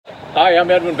Hi,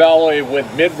 I'm Edwin Valley with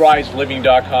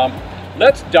MidriseLiving.com.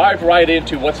 Let's dive right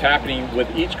into what's happening with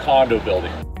each condo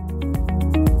building.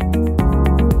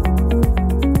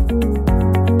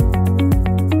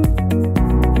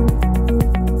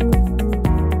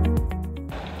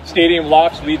 Stadium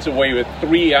Lofts leads the way with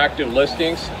 3 active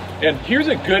listings. And here's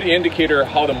a good indicator of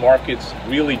how the market's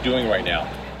really doing right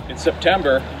now. In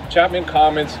September, Chapman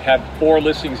Commons had 4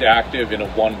 listings active in a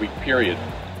 1-week period.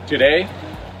 Today,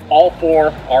 all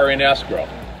 4 are in escrow.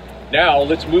 Now,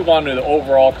 let's move on to the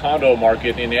overall condo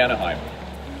market in Anaheim.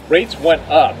 Rates went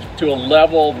up to a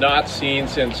level not seen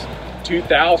since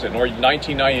 2000 or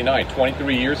 1999,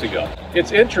 23 years ago.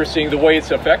 It's interesting the way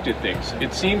it's affected things.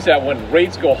 It seems that when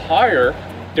rates go higher,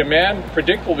 demand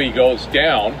predictably goes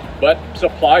down, but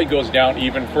supply goes down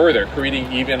even further,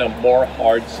 creating even a more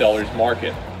hard seller's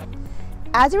market.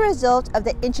 As a result of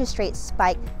the interest rate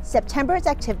spike, September's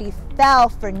activity fell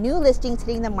for new listings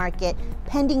hitting the market,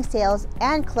 pending sales,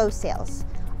 and closed sales,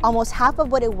 almost half of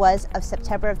what it was of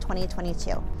September of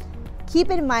 2022.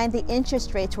 Keep in mind the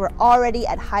interest rates were already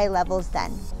at high levels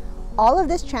then. All of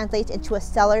this translates into a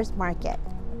seller's market.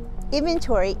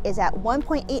 Inventory is at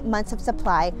 1.8 months of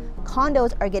supply,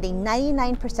 condos are getting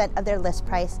 99% of their list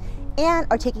price, and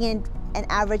are taking in an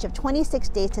average of 26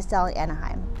 days to sell in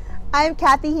Anaheim. I'm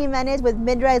Kathy Jimenez with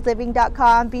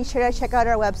MidriseLiving.com. Be sure to check out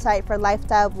our website for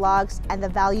lifestyle vlogs and the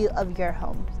value of your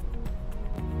home.